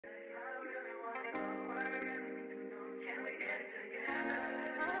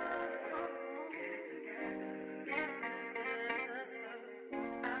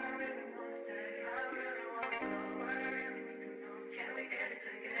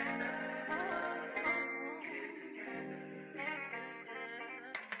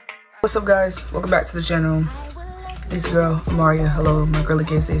What's up, guys? Welcome back to the channel. This girl Amaria. Hello, my girly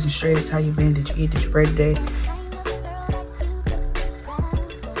gay stays and straights. How you been? Did you eat? Did you pray today?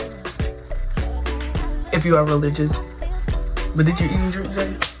 If you are religious, but did you eat and drink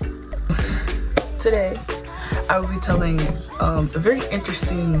today? Today I will be telling a very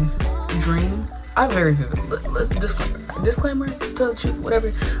interesting dream. I'm very vivid. Let's disclaimer, tell the truth,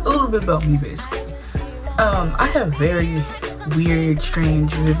 whatever. A little bit about me, basically. I have very weird,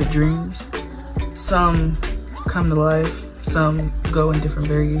 strange, vivid dreams. Some come to life, some go in different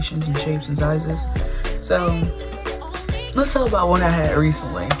variations and shapes and sizes. So let's talk about one I had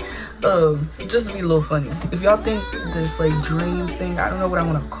recently. Just to be a little funny. If y'all think this like dream thing, I don't know what I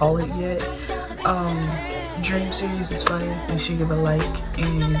want to call it yet. Dream series is funny. Make sure you give a like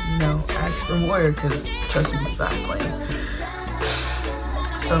and you know ask for more, because trust me, I'm playing.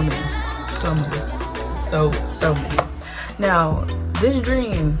 So many. Now, this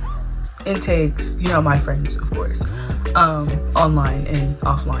dream intakes, you know, my friends, of course, online and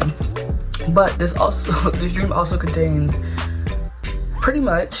offline. But this dream also contains pretty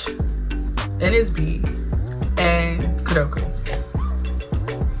much NSB and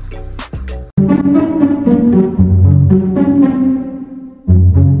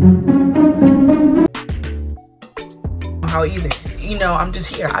How either, you know, I'm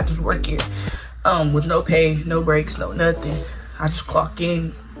just here. I just work here. With no pay, no breaks, no nothing. I just clock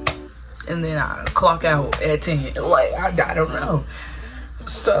in and then I clock out at 10. Like, I don't know.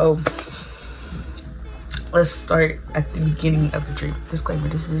 So let's start at the beginning of the dream. Disclaimer,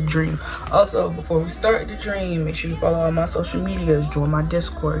 this is a dream. Also, before we start the dream, make sure you follow all my social medias, join my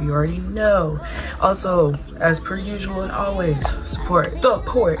Discord, you already know. Also, as per usual and always, support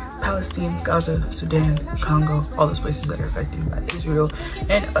Palestine, Gaza, Sudan, Congo, all those places that are affected by Israel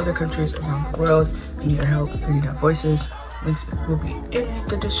and other countries around the world. We need your help, 3D Voices. Links will be in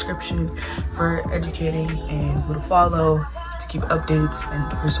the description for educating and who to follow, to keep updates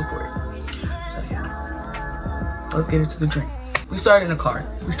and for support. So yeah, let's get into the dream. We started in a car.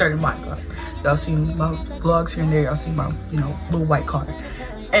 We started in my car. Y'all see my vlogs here and there. Y'all see my, you know, little white car.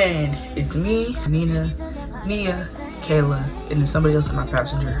 And it's me, Nina, Nia, Kayla, and then somebody else in my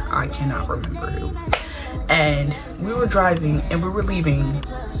passenger. I cannot remember who. And we were driving and we were leaving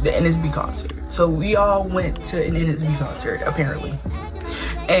the NSB concert. So we all went to an NSB concert, apparently.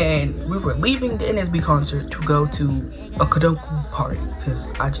 And we were leaving the NSB concert to go to a 𝓼𝓸𝓬𝓲𝓪 party, because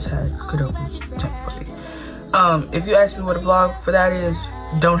I just had 𝓼𝓸𝓬𝓲𝓪's tent party. If you ask me what a vlog for that is,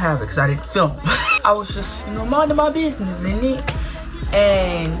 don't have it because I didn't film. I was just, you know, minding my business in it.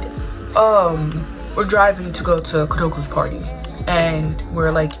 And we're driving to go to 𝓼𝓸𝓬𝓲𝓪's party. And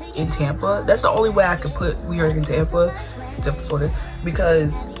we're like in Tampa. That's the only way I could put we are in Tampa, Florida,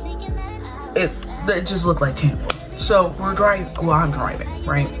 because it just looked like Tampa. So we're driving, well, I'm driving,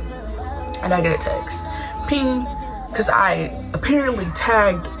 right? And I get a text, ping, because I apparently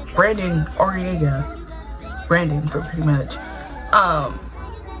tagged Brandon for pretty much, on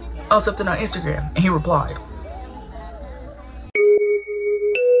something on Instagram, and he replied.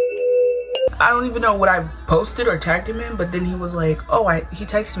 I don't even know what I posted or tagged him in, but then he was like, oh, he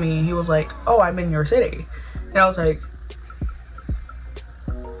texted me and he was like, oh, I'm in your city. And I was like,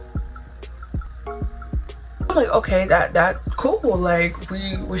 okay, that cool, like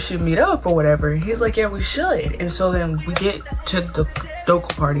we should meet up or whatever. And he's like, yeah, we should. And so then we get to the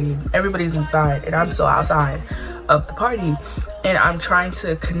𝓼𝓸𝓬𝓲𝓪 party and everybody's inside and I'm still outside of the party, and I'm trying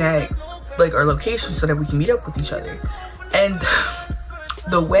to connect like our location so that we can meet up with each other. And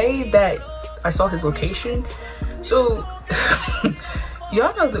the way that I saw his location, so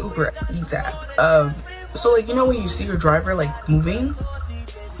y'all know the Uber Eats app. So like, you know when you see your driver like moving,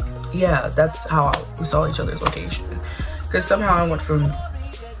 yeah, that's how we saw each other's location. Because somehow I went from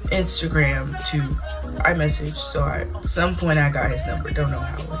Instagram to iMessage, so at some point I got his number. Don't know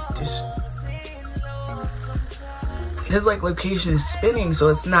how. Just his like location is spinning, so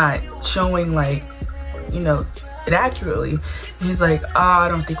it's not showing like, you know, it accurately. And he's like, I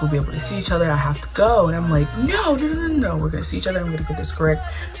don't think we'll be able to see each other. I have to go. And I'm like, no. We're gonna see each other. I'm gonna get this correct.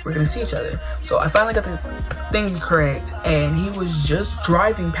 We're gonna see each other. So I finally got the thing correct, and he was just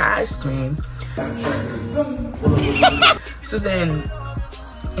driving past me. So then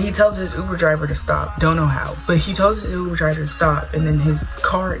he tells his Uber driver to stop. Don't know how, but he tells his Uber driver to stop, and then his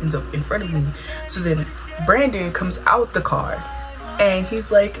car ends up in front of me. So then Brandon comes out the car, and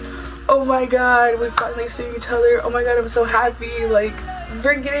he's like, oh my god, we finally see each other. Oh my god, I'm so happy. Like,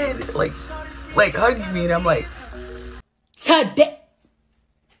 bring it in. Like hugging me, and I'm like, today.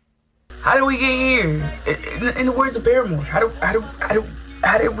 How did we get here? In the words of Paramore, how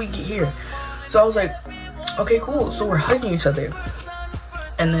did we get here? So I was like, okay, cool. So we're hugging each other.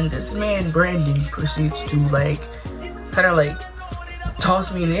 And then this man, Brandon, proceeds to like, kind of like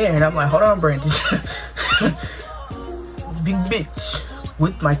toss me in the air. And I'm like, hold on, Brandon. Big bitch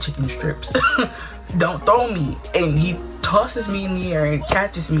with my chicken strips. Don't throw me. And he tosses me in the air and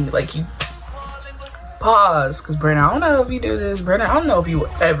catches me. Like, he pause, because Brandon, I don't know if you do this. Brandon, I don't know if you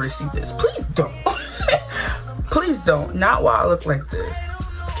will ever see this. Please don't. Please don't. Not while I look like this.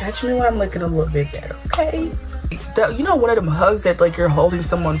 Catch me when I'm looking a little bit better, okay? You know, one of them hugs that like you're holding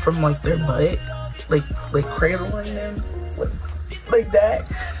someone from like their butt, like cradling them, like that.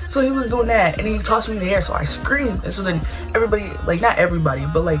 So he was doing that, and he tossed me in the air, so I screamed. And so then everybody, like not everybody,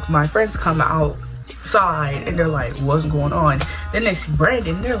 but like my friends come outside and they're like, what's going on? Then they see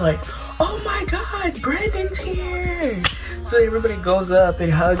Brandon, they're like, oh my god, Brandon's here. So everybody goes up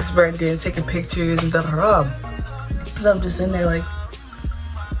and hugs Brandon, taking pictures and 𝓼𝓸𝓬𝓲. So I'm just in there like,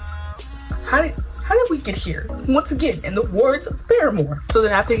 how did we get here? Once again, in the words of Paramore. So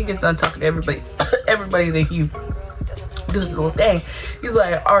then after he gets done talking to everybody, then he does this little thing. He's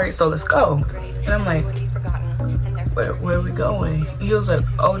like, all right, so let's go. And I'm like, where are we going? And he was like,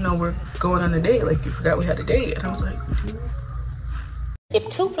 oh no, we're going on a date. Like, you forgot we had a date. And I was like, if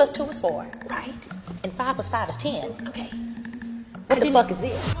 2 + 2 is 4, right? And 5 + 5 is 10, okay. What the fuck is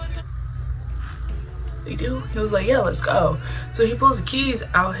this? They do? He was like, yeah, let's go. So he pulls the keys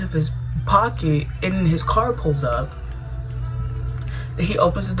out of his pocket and his car pulls up. Then he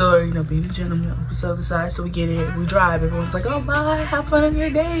opens the door, you know, being a gentleman, opens up the side, so we get in, we drive. Everyone's like, oh bye, have fun on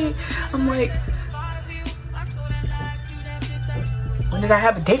your date. I'm like, when did I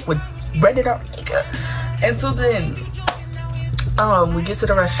have a date with Brandon Armenia? And so then we get to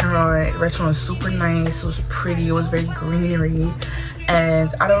the restaurant. The restaurant was super nice, it was pretty, it was very greenery,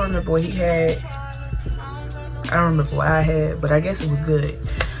 and I don't remember what he had. I don't remember what I had, but I guess it was good.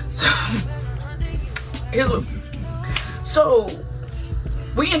 So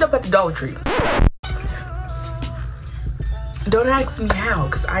we end up at the Dollar Tree. Don't ask me how,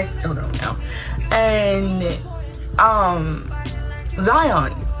 because I still don't know. And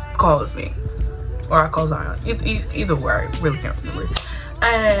Zion calls me, or I call Zion. Either way, I really can't remember.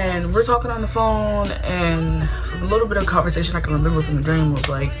 And we're talking on the phone, and from a little bit of conversation I can remember from the dream was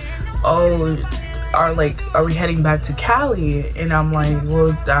like, oh, are we heading back to Cali? And I'm like,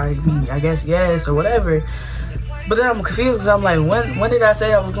 well, I mean, I guess yes, or whatever. But then I'm confused, because I'm like, when did I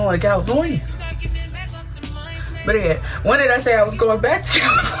say I was going to California? But yeah, when did I say I was going back to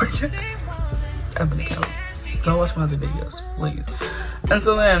California? I've been to Cali. Go watch my other videos, please. And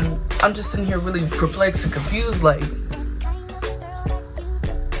so then I'm just sitting here really perplexed and confused, like,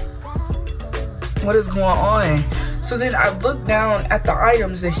 what is going on? So then I look down at the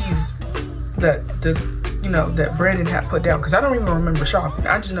items that that Brandon had put down, because I don't even remember shopping.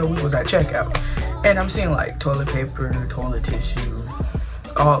 I just know we was at checkout, and I'm seeing like toilet paper, toilet tissue,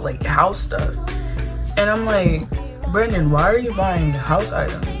 all like house stuff. And I'm like, Brandon, why are you buying house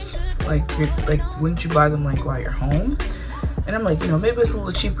items? Like, wouldn't you buy them like while you're home? And I'm like, you know, maybe it's a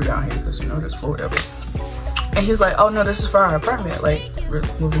little cheaper down here, because you know, that's Florida. And he's like, oh no, this is for our apartment, like we're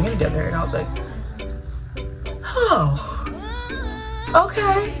moving in together. And I was like, oh,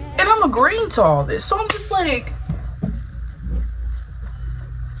 okay. And I'm agreeing to all this, so I'm just like,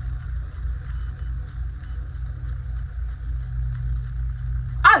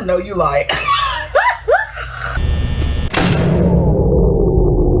 I know you like.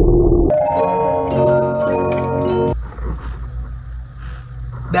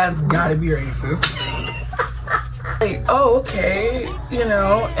 That's gotta be racist. Like, oh, okay, you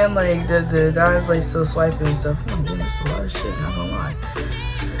know, and like the guy's like still swiping and stuff. Oh my goodness, a lot of shit, not gonna lie.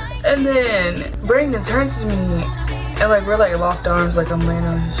 And then Brandon turns to me, and like we're like locked arms, like I'm laying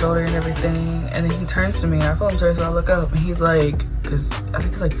on his shoulder and everything. And then he turns to me, and I feel him turn, so I look up, and he's like, because I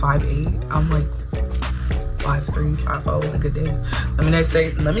think he's like 5'8". I'm like 5'3", 5'4" on a good day. Let me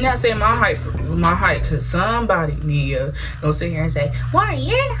not say my height, because somebody Nia gonna sit here and say, "Why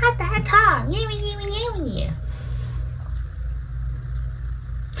you're not that tall?"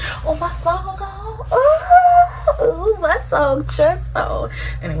 Oh, my song go. Oh, my song just though.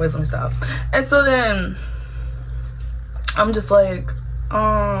 Anyways, let me stop. And so then I'm just like,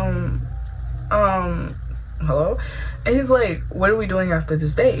 hello? And he's like, what are we doing after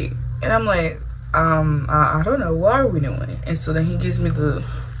this date? And I'm like, I don't know, what are we doing? And so then he gives me the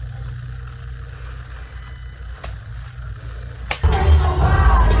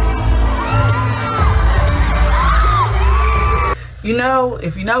you know,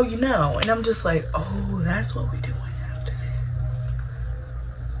 if you know, you know. And I'm just like, oh, that's what we're doing after this.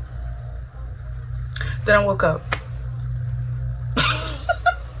 Then I woke up.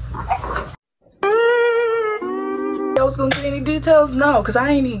 I was gonna get any details? No, because I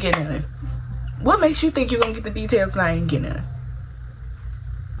ain't even getting none. What makes you think you're gonna get the details and I ain't getting none?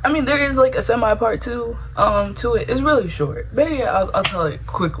 I mean, there is like a semi part two to it. It's really short, but yeah, I'll tell it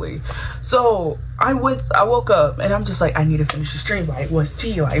quickly. So I woke up and I'm just like, I need to finish the stream. Like, what's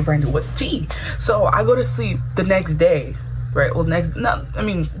tea? Like, Brandon, what's tea? So I go to sleep the next day, right? Well,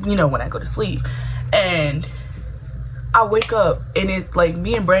 you know, when I go to sleep, and I wake up and it's like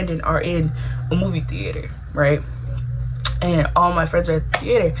me and Brandon are in a movie theater, right? And all my friends are at the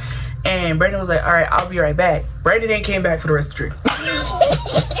theater. And Brandon was like, all right, I'll be right back. Brandon ain't came back for the rest of the trip.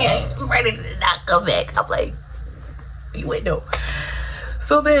 Brandon did not come back. I'm like, you wait, no.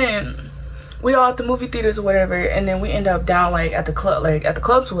 So then we all at the movie theaters or whatever, and then we end up down like at the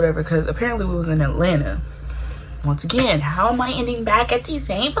clubs or whatever, because apparently we was in Atlanta. Once again, how am I ending back at these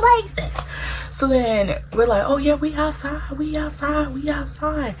same places? So then we're like, oh yeah, we outside.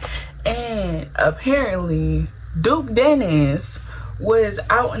 And apparently 𝓼𝓸𝓬𝓲𝓪𝓵𝓼 was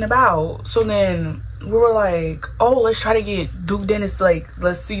out and about. So then we were like, oh, let's try to get 𝓼𝓸𝓬𝓲𝓪, like,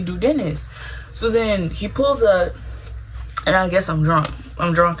 let's see 𝓼𝓸𝓸𝓬𝓲𝓪. So then he pulls up, and I guess I'm drunk,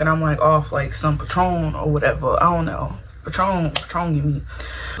 and I'm like off like some Patron or whatever. I don't know. Patron give me.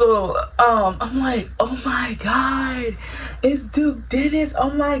 So I'm like, oh my god, it's 𝓼𝓸𝓬𝓲𝓪. Oh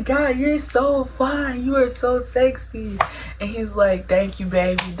my god, you're so fine, you are so sexy. And he's like, thank you,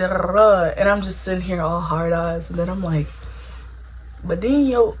 baby. And I'm just sitting here all hard eyes, and then I'm like, but then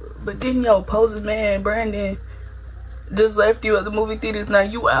yo posing man Brandon just left you at the movie theaters. Now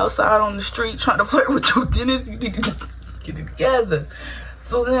you outside on the street trying to flirt with 𝓼𝓸𝓬𝓲𝓪. You need to get it together.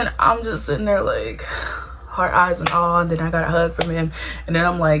 So then I'm just sitting there like hard eyes and all, and then I got a hug from him, and then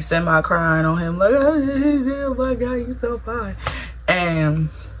I'm like semi-crying on him like, oh my god, you so fine. And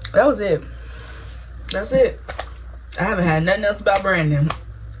that was it. That's it. I haven't had nothing else about Brandon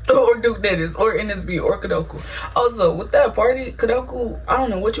or 𝓼𝓸𝓬𝓲𝓪 or NSB or Kadoku. Also, with that party, Kadoku, I don't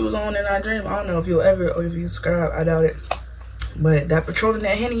know what you was on in that dream. I don't know if you'll ever, or if you subscribe, I doubt it. But that Patron and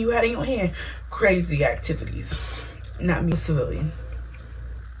that Henny you had in your hand, crazy activities. Not me, civilian.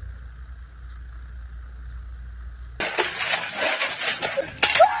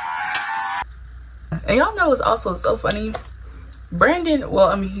 And y'all know it's also so funny. Brandon, well,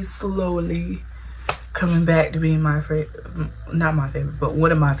 I mean, he's slowly coming back to being my favorite, not my favorite, but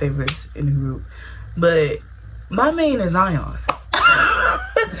one of my favorites in the group. But my main is Zion.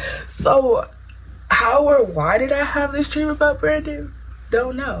 So how or why did I have this dream about Brandon?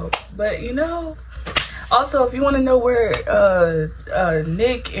 Don't know. But you know, also if you want to know where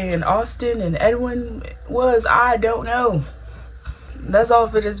Nick and Austin and Edwin was, I don't know. That's all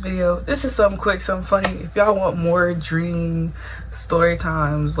for this video. This is something quick, something funny. If y'all want more dream story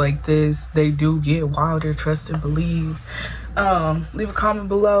times like this, they do get wilder, trust and believe. Leave a comment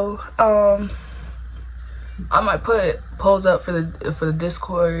below. I might put polls up for the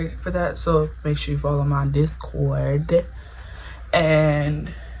Discord for that, so make sure you follow my Discord. And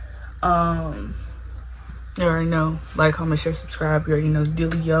you already know, like, comment, share, subscribe. You already know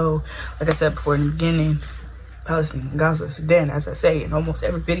dealio. Like I said before in the beginning, Palestine, Gaza, Sudan, as I say in almost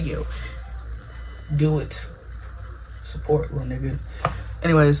every video. Do it. Support, little nigga.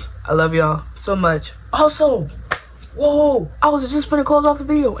 Anyways, I love y'all so much. Also, whoa, I was just gonna close off the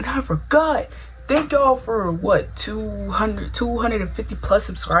video and I forgot. Thank y'all for what, 250 plus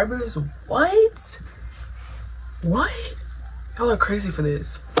subscribers? What? Y'all are crazy for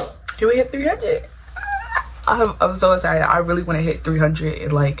this. Can we hit 300? I'm so excited. I really want to hit 300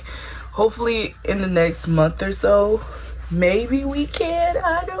 and like, hopefully in the next month or so, maybe we can.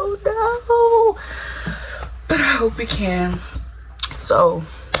 I don't know, but I hope we can. So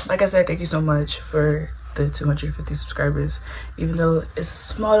like I said, thank you so much for the 250 subscribers. Even though it's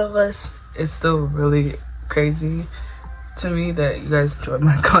small of us, it's still really crazy to me that you guys enjoy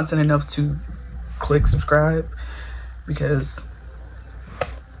my content enough to click subscribe, because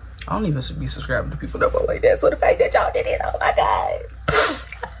I don't even be subscribing to people that go like that. So the fact that y'all did it, oh my god.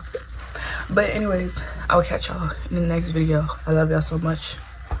 But anyways, I will catch y'all in the next video. I love y'all so much.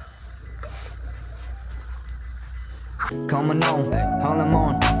 Coming on,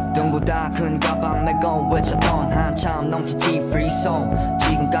 hormone 둥보다 큰 가방 메고 외쳤던 한참 넘치지 free soul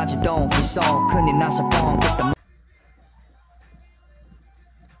지금까지도 free soul 큰일 나서 뻥 그때.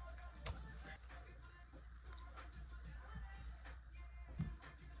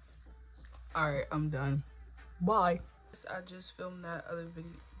 Alright, I'm done. Bye. I just filmed that other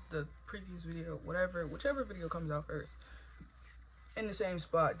video, the previous video, whichever video comes out first, in the same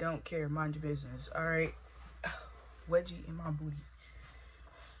spot. Don't care, mind your business. All right, wedgie in my booty.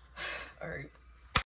 All right.